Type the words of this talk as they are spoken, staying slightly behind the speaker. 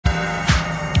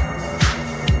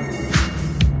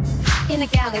in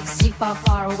a galaxy far,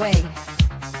 far away,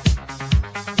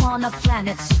 on a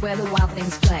planet where the wild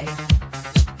things play.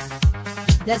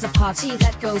 There's a party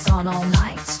that goes on all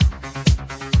night,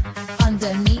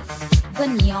 underneath the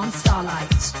neon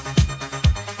starlight.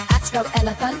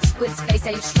 Astro-elephants with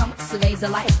space-age trunks, laser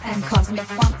lights and cosmic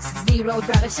funks. Zero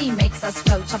gravity makes us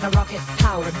float on a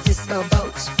rocket-powered disco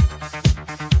boat.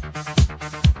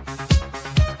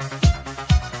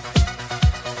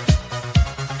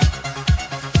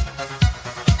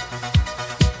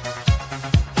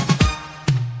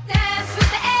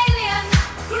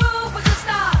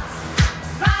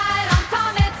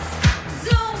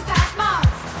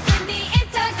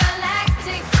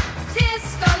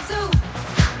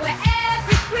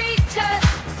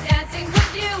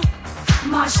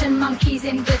 Martian monkeys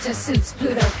in glitter suits,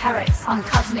 Pluto parrots on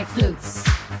cosmic flutes.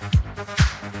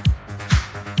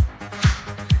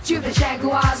 Jupiter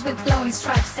jaguars with glowing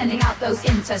stripes sending out those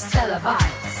interstellar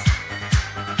vibes.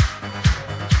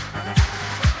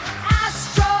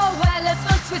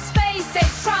 Astro-elephants with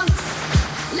space-age trunks,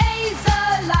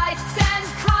 laser lights and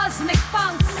cosmic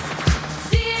funks.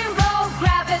 Zero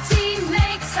gravity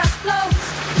makes us float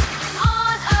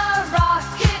on a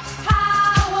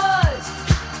rocket-powered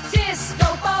disco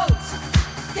boat.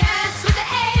 Dance with the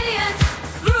aliens,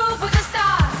 groove with the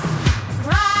stars,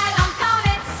 ride on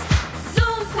comets,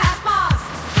 zoom past Mars,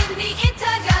 in the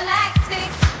intergalactic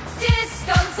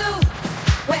disco zoo,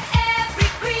 where every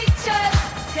creature's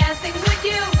dancing with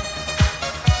you.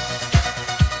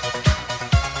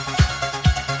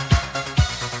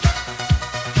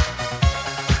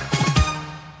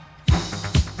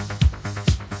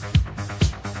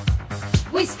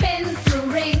 We spin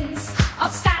through rings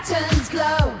of Saturn's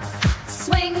glow,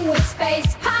 swing with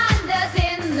space pandas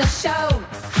in the show.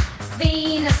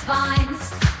 Venus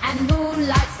vines and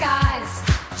moonlight skies,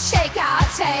 shake our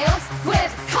tails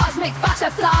with cosmic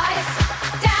butterflies.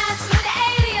 Dance with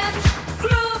aliens,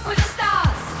 groove with the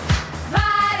stars,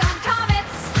 ride on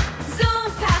comets, zoom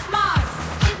past Mars,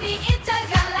 in the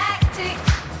intergalactic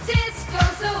disco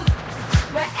zoo,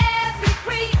 where every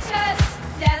creature's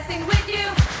dancing with you.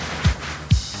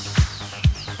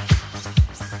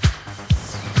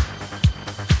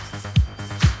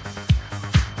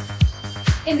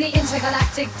 In the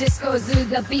Intergalactic Disco Zoo,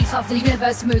 the beat of the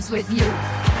universe moves with you.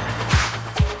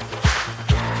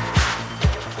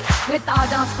 With our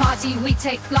dance party, we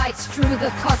take flight through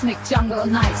the cosmic jungle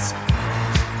night.